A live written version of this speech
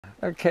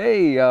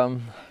Okay,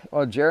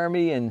 well,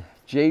 Jeremy and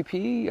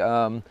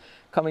JP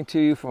coming to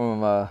you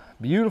from a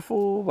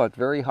beautiful but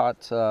very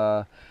hot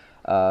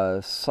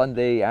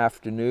Sunday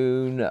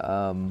afternoon,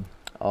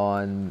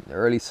 on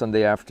early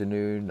Sunday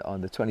afternoon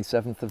on the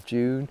 27th of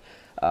June,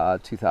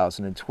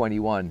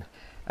 2021.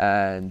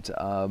 And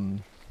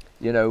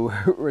you know,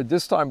 we're,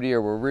 this time of the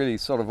year we're really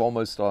sort of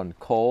almost on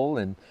call,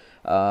 and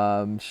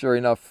sure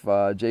enough,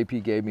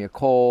 JP gave me a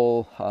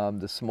call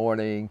this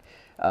morning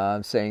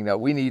saying that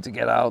we need to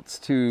get out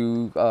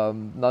to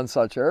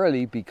Nonsuch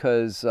early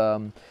because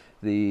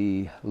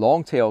the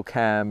Longtail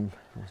Cam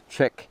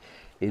chick,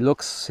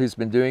 he's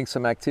been doing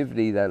some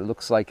activity that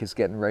looks like it's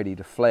getting ready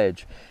to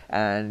fledge,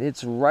 and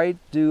it's right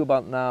due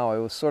about now. I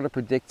was sort of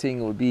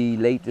predicting it would be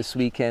late this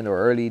weekend or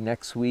early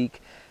next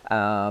week,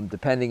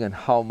 depending on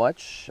how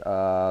much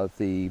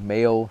the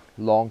male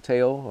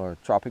longtail or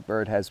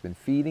Tropicbird has been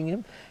feeding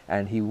him.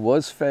 And he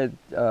was fed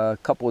a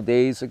couple of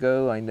days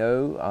ago, I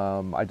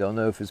know. I don't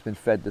know if it's been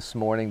fed this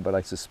morning, but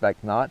I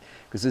suspect not,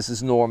 because this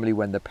is normally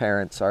when the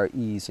parents are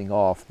easing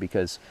off,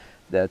 because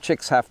the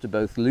chicks have to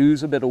both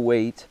lose a bit of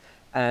weight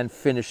and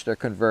finish their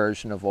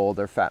conversion of all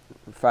their fat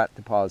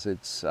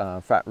deposits,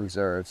 fat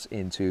reserves,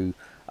 into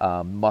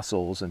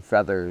muscles and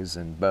feathers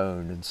and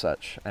bone and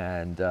such.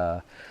 And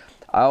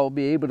I'll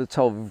be able to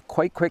tell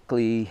quite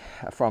quickly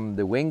from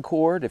the wing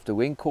cord. If the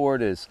wing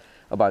cord is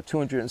about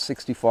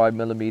 265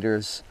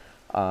 millimeters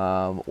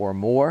or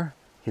more,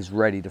 he's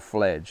ready to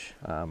fledge.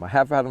 I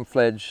have had him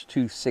fledge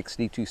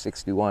 260,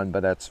 261,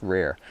 but that's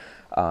rare.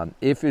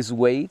 If his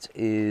weight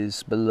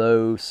is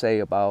below, say,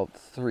 about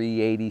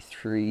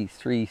 383,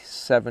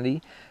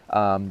 370,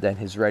 then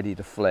he's ready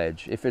to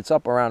fledge. If it's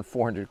up around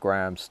 400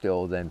 grams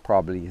still, then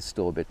probably he's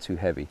still a bit too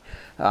heavy.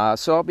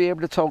 So I'll be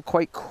able to tell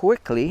quite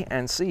quickly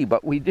and see,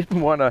 but we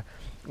didn't want to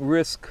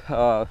risk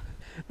the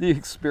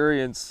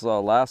experience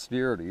last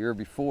year or the year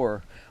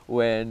before,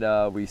 when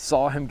we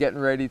saw him getting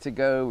ready to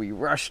go. We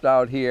rushed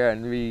out here,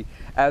 and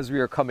as we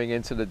were coming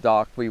into the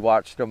dock, we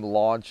watched him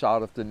launch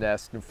out of the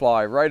nest and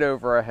fly right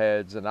over our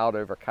heads and out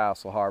over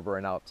Castle Harbor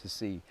and out to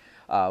sea,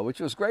 which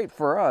was great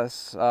for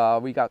us.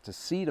 We got to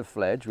see the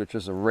fledge, which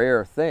is a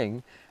rare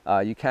thing.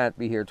 You can't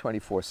be here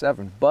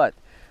 24/7, but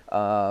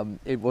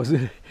it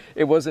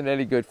wasn't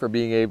any good for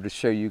being able to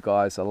show you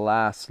guys a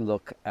last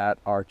look at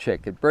our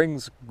chick. It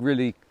brings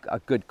really a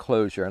good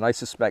closure, and I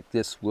suspect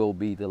this will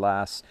be the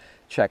last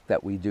check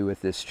that we do with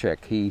this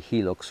chick.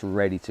 He looks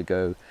ready to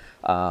go.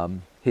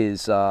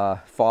 His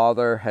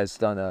father has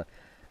done an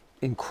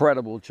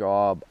incredible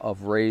job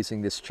of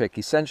raising this chick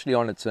essentially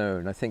on its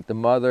own. I think the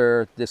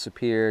mother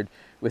disappeared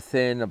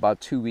within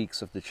about 2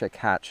 weeks of the chick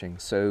hatching.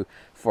 So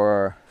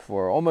for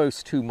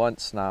almost 2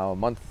 months now,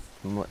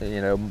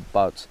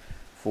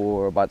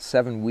 for about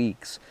 7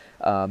 weeks,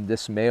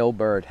 this male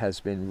bird has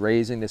been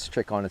raising this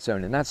chick on its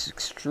own, and that's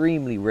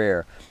extremely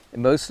rare.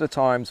 And most of the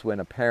times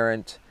when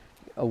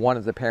one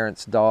of the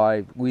parents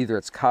die, whether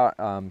it's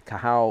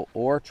Cahao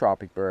or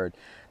Tropicbird,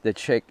 the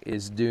chick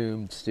is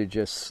doomed to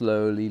just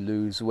slowly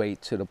lose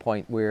weight to the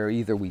point where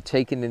either we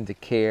take it into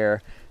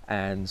care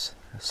and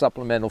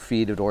supplemental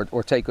feed it,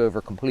 or take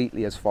over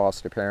completely as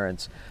foster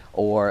parents,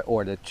 or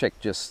the chick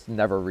just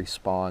never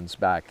responds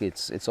back.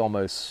 It's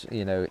almost,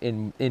 you know,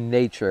 in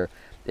nature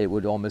it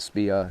would almost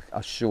be a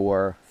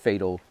sure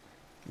fatal,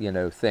 you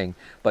know, thing.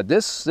 But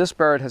this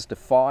bird has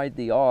defied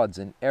the odds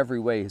in every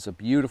way. He's a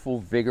beautiful,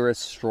 vigorous,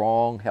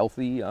 strong,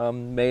 healthy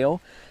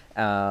male.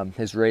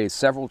 Has raised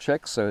several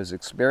chicks, so his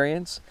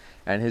experience,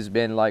 and has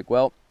been like,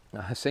 well,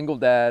 a single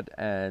dad,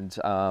 and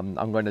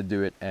I'm going to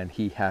do it, and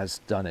he has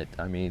done it.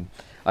 I mean,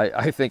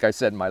 I think I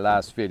said in my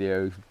last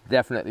video,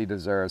 definitely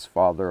deserves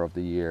Father of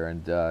the Year,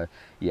 and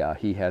yeah,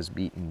 he has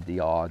beaten the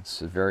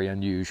odds. A very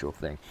unusual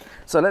thing.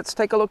 So let's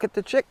take a look at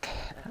the chick.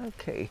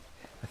 Okay,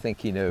 I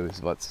think he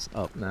knows what's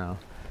up now.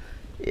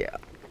 Yeah,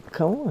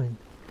 come on.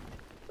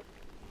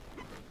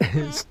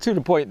 It's to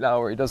the point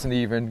now where he doesn't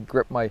even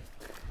grip my...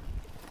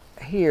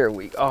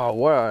 Oh,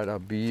 what a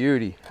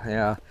beauty.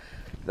 Yeah,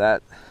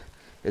 that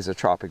is a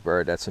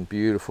Tropicbird. That's in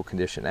beautiful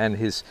condition, and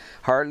he's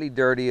hardly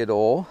dirty at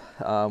all,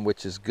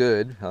 which is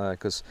good,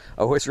 because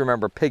I always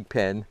remember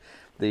Pigpen,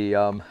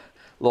 the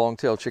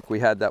longtail chick we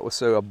had, that was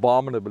so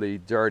abominably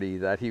dirty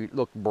that he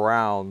looked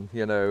brown,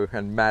 you know,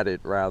 and matted,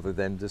 rather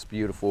than this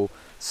beautiful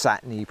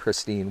satiny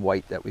pristine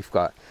white that we've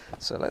got.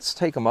 So let's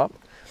take him up.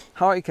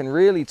 How I can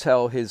really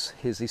tell he's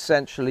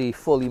essentially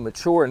fully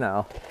mature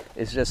now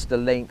is just the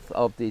length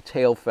of the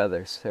tail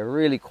feathers. They're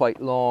really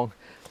quite long.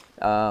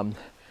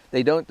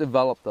 They don't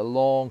develop the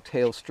long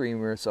tail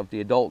streamers of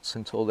the adults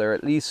until they're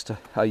at least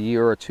a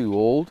year or two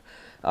old,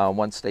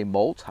 once they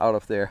molt out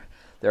of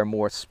their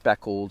more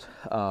speckled,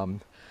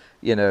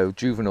 you know,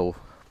 juvenile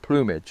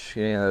plumage.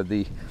 You know,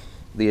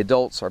 the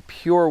adults are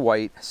pure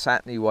white,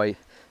 satiny white,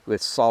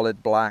 with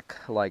solid black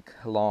like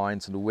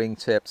lines in the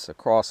wingtips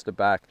across the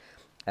back,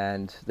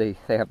 and they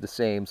have the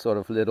same sort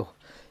of little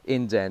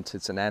indent.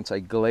 It's an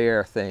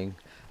anti-glare thing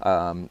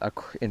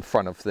in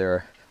front of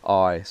their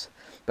eyes.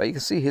 But you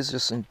can see he's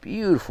just in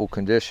beautiful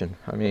condition.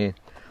 I mean,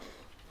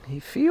 he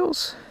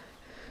feels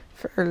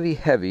fairly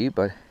heavy,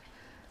 but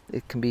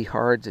it can be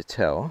hard to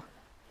tell.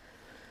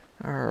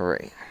 All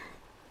right,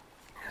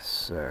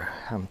 so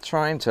I'm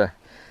trying to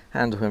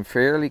handle him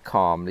fairly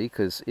calmly,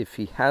 because if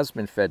he has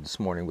been fed this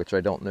morning, which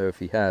I don't know if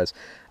he has,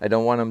 I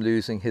don't want him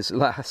losing his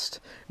last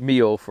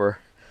meal for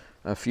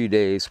a few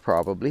days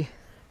probably.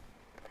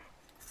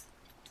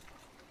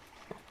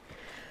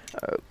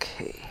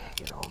 Okay,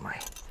 get all my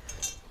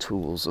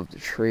tools of the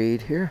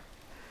trade here.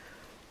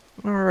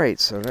 All right,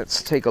 so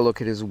let's take a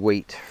look at his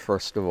weight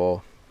first of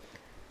all.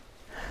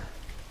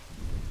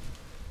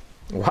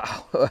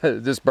 Wow,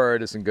 this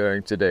bird isn't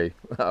going today.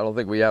 I don't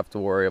think we have to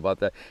worry about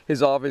that.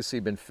 He's obviously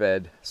been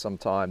fed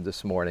sometime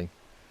this morning.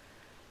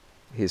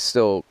 He's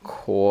still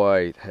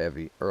quite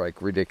heavy, or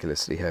like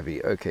ridiculously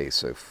heavy. Okay,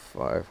 so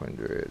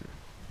 500,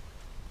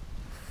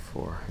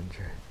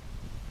 400.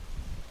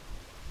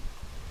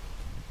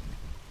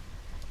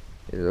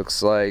 It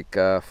looks like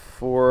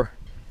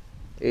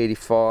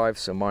 485,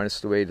 so minus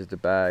the weight of the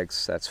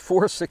bags, that's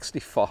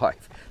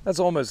 465. That's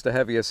almost the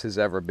heaviest he's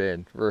ever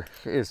been.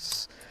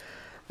 It's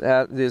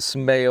this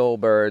male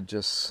bird,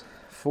 just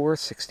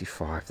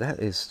 465. That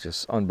is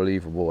just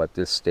unbelievable at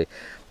this stage.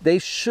 They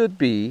should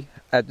be,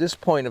 at this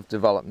point of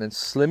development,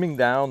 slimming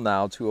down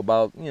now to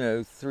about,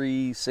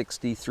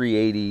 360,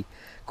 380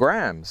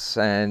 grams,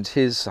 and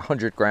his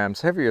 100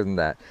 grams heavier than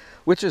that,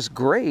 which is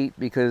great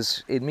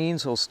because it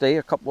means he'll stay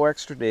a couple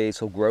extra days,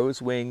 he'll grow his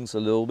wings a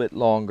little bit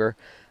longer,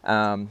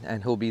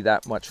 and he'll be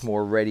that much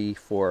more ready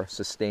for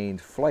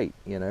sustained flight,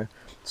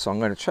 So I'm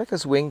going to check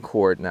his wing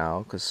cord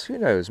now, because who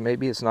knows,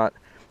 maybe it's not,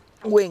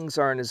 wings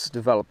aren't as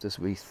developed as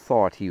we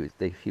thought he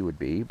would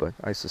be, but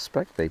I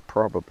suspect they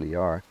probably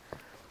are.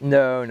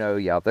 No,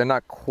 yeah, they're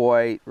not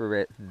quite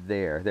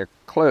there. They're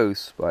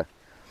close, but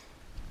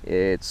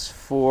it's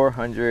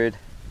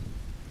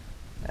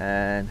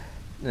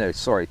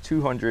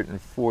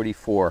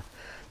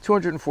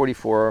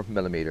 244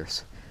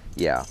 millimeters.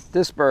 Yeah,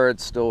 this bird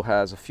still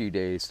has a few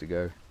days to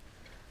go.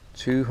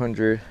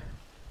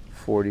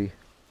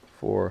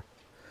 244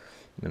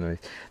 millimeters.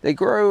 They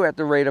grow at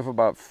the rate of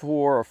about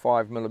 4 or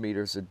 5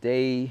 millimeters a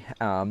day.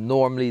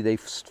 Normally they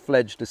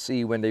fledge to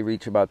sea when they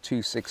reach about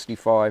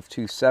 265,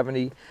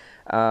 270.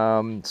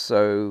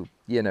 So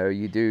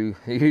you do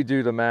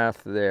the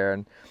math there,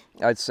 and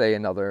I'd say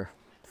another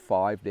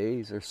 5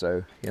 days or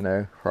so,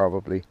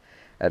 probably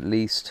at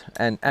least.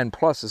 And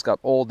plus it's got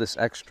all this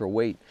extra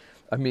weight.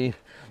 I mean,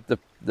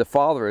 the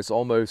father is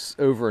almost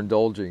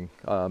overindulging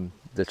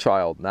the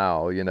child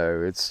now,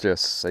 it's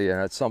just,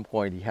 at some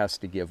point he has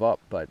to give up.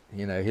 But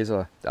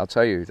I'll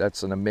tell you,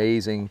 that's an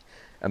amazing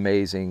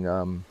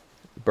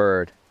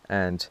bird.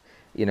 And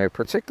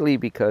particularly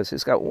because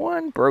he's got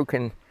one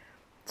broken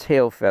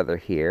tail feather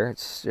here.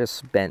 It's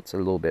just bent a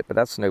little bit, but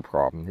that's no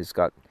problem. He's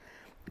got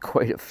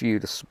quite a few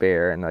to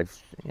spare, and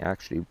I've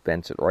actually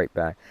bent it right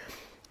back.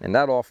 And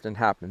that often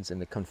happens in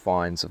the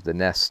confines of the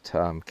nest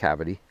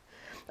cavity.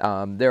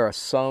 There are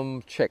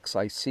some chicks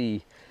I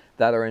see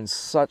that are in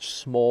such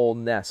small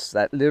nests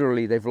that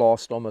literally they've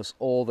lost almost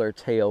all their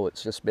tail.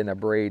 It's just been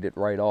abraded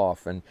right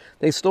off, and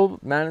they still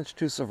manage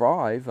to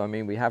survive. I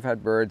mean, we have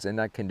had birds in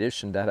that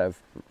condition that have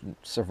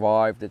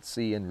survived at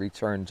sea and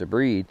returned to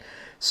breed.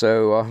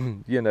 So,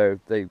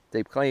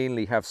 they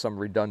plainly have some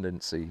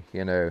redundancy,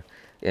 in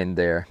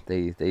there.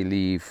 They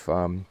leave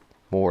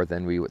more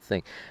than we would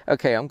think.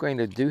 Okay, I'm going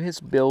to do his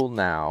bill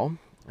now,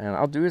 and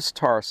I'll do his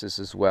tarsus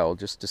as well,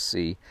 just to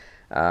see.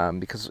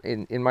 Because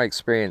in my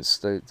experience,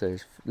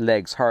 the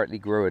legs hardly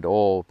grow at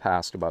all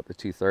past about the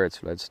 2/3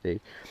 fledge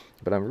stage.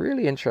 But I'm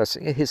really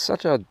interested. He's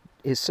so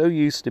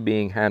used to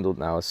being handled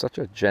now as such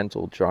a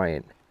gentle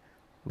giant,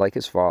 like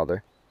his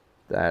father,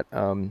 that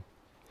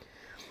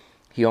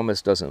he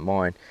almost doesn't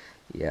mind.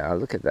 Yeah,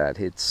 look at that.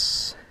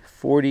 It's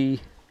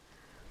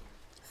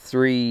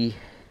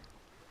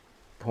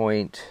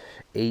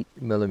 43.8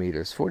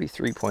 millimeters.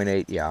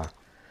 43.8, yeah.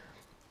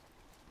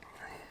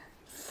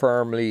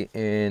 Firmly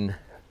in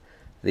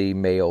the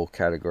male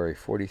category,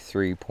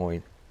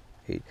 43.8.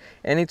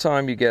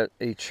 Anytime you get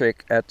a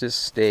chick at this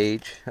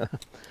stage,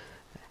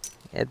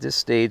 at this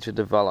stage of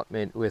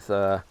development with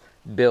a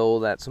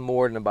bill that's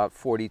more than about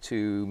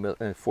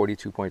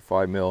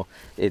 42.5 mil,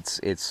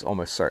 it's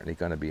almost certainly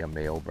going to be a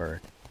male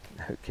bird.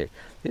 Okay,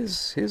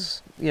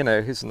 he's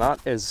not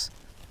as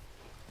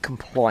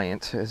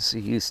compliant as he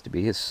used to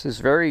be. He's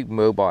very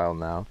mobile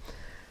now.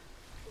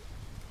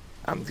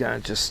 I'm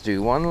gonna just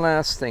do one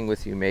last thing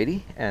with you,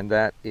 matey, and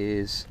that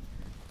is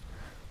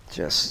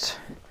just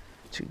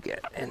to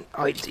get an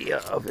idea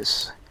of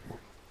his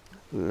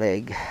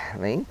leg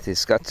length.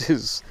 He's got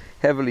this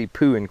heavily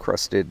poo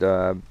encrusted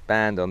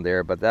band on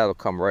there, but that'll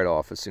come right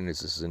off as soon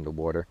as this is in the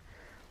water,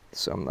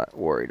 so I'm not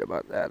worried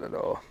about that at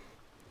all.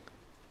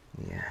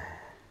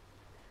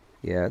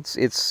 Yeah,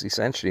 it's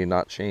essentially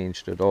not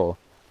changed at all.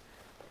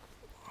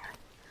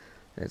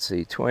 Let's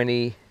see,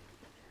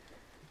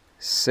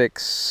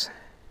 26,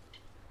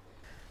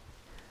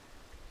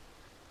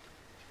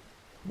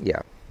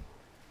 yeah,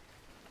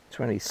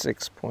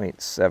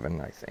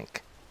 26.7, I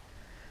think.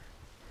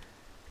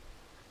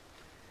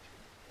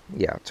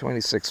 Yeah,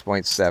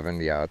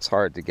 26.7. Yeah, it's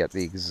hard to get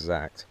the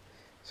exact.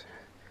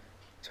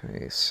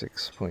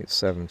 26.7,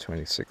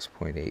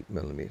 26.8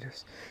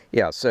 millimeters.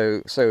 Yeah,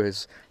 so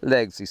his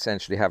legs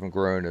essentially haven't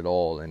grown at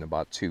all in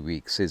about 2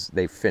 weeks.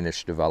 They've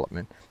finished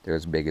development. They're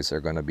as big as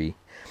they're going to be.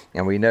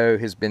 And we know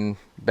he's been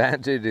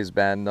banded, his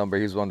band number.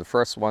 He's one of the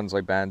first ones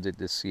I banded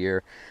this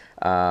year,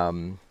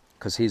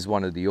 because he's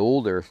one of the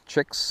older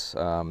chicks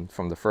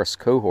from the first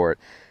cohort,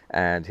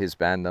 and his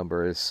band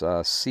number is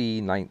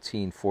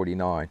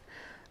C1949.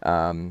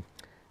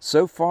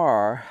 So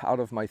far, out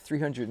of my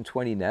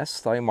 320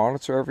 nests I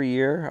monitor every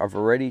year, I've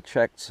already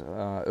checked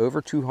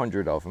over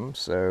 200 of them,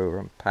 so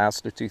I'm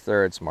past the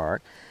 2/3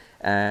 mark,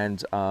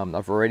 and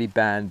I've already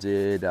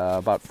banded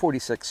about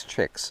 46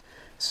 chicks.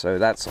 So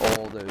that's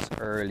all those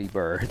early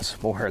birds,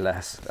 more or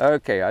less.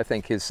 Okay, I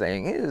think his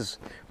saying is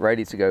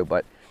ready to go,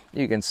 but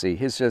you can see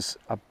he's just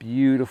a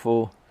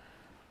beautiful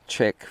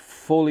chick,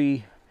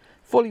 fully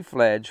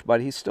fledged,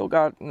 but he's still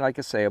got, like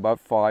I say, about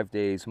 5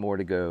 days more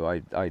to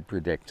go. I'd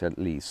predict at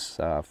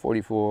least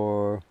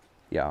 44,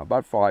 yeah,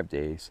 about 5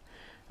 days.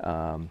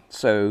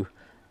 So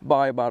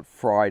by about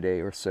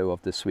Friday or so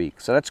of this week.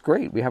 So that's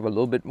great. We have a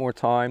little bit more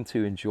time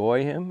to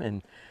enjoy him,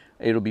 and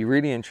it'll be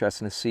really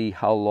interesting to see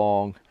how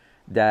long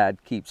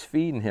Dad keeps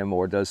feeding him,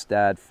 or does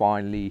Dad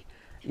finally,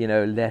 you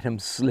know, let him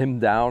slim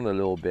down a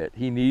little bit.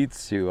 He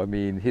needs to. I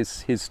mean,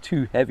 he's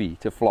too heavy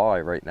to fly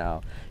right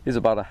now. He's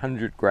about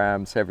 100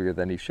 grams heavier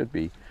than he should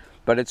be.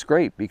 But it's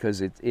great because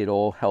it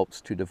all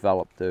helps to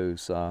develop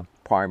those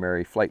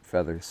primary flight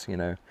feathers, you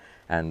know,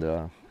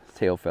 and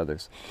tail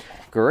feathers.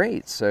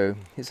 Great, so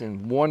he's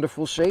in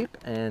wonderful shape,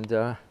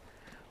 and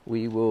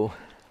we will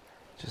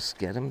just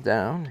get him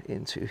down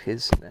into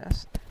his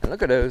nest. And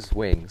look at those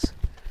wings.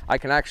 I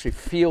can actually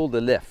feel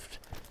the lift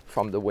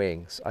from the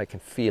wings. I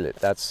can feel it.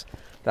 That's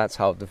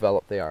how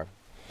developed they are.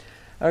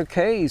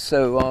 Okay,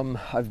 so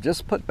I've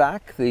just put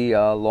back the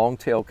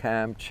Longtail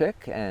Cam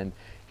chick, and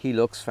he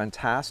looks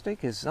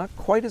fantastic. He's not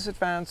quite as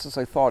advanced as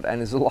I thought, and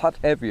is a lot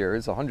heavier.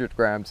 He's 100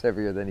 grams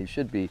heavier than he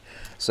should be.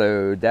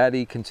 So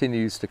Daddy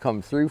continues to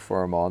come through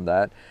for him on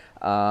that.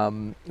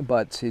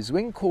 But his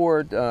wing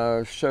cord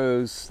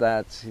shows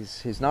that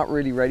he's not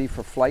really ready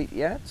for flight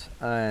yet,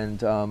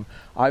 and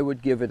I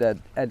would give it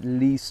at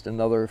least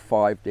another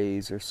 5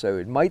 days or so.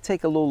 It might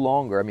take a little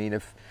longer. I mean,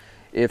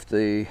 if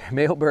the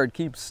male bird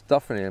keeps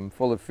stuffing him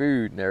full of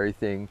food and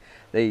everything,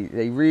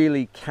 they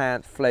really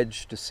can't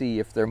fledge to see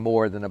if they're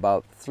more than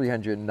about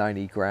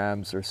 390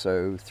 grams or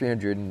so.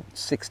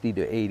 360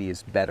 to 80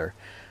 is better.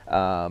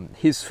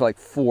 He's like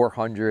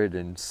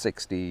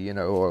 460, you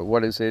know, or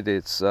what is it?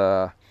 It's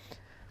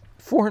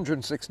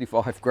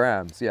 465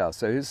 grams, yeah.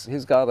 So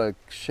he's got to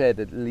shed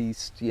at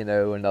least, you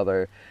know,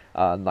 another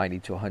 90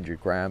 to 100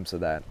 grams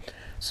of that.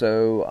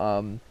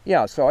 So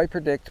yeah, so I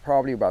predict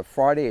probably about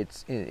Friday.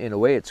 It's in a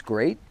way it's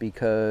great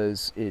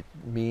because it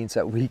means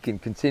that we can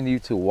continue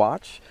to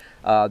watch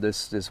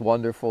this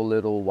wonderful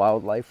little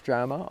wildlife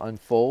drama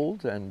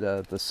unfold, and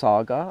the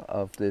saga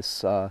of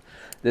this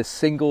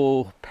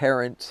single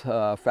parent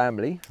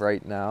family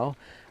right now.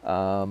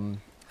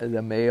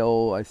 The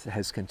male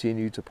has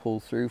continued to pull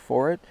through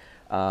for it.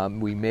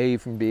 We may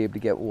even be able to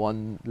get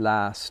one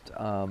last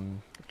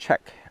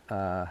check,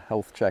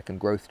 health check and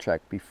growth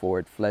check before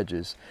it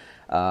fledges.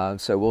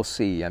 So we'll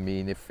see. I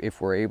mean,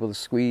 if we're able to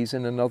squeeze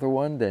in another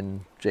one,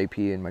 then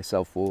JP and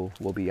myself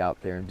will be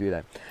out there and do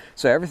that.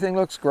 So everything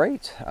looks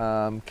great.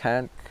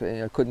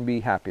 Couldn't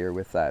be happier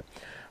with that.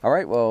 All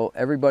right, well,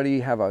 everybody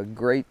have a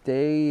great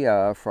day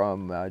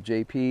from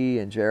JP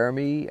and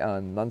Jeremy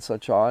on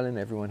Nonsuch Island.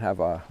 Everyone have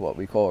what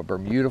we call a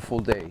Bermuda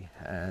day,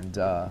 and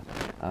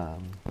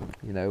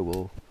you know,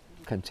 we'll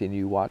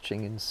continue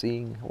watching and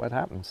seeing what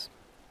happens.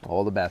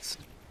 All the best.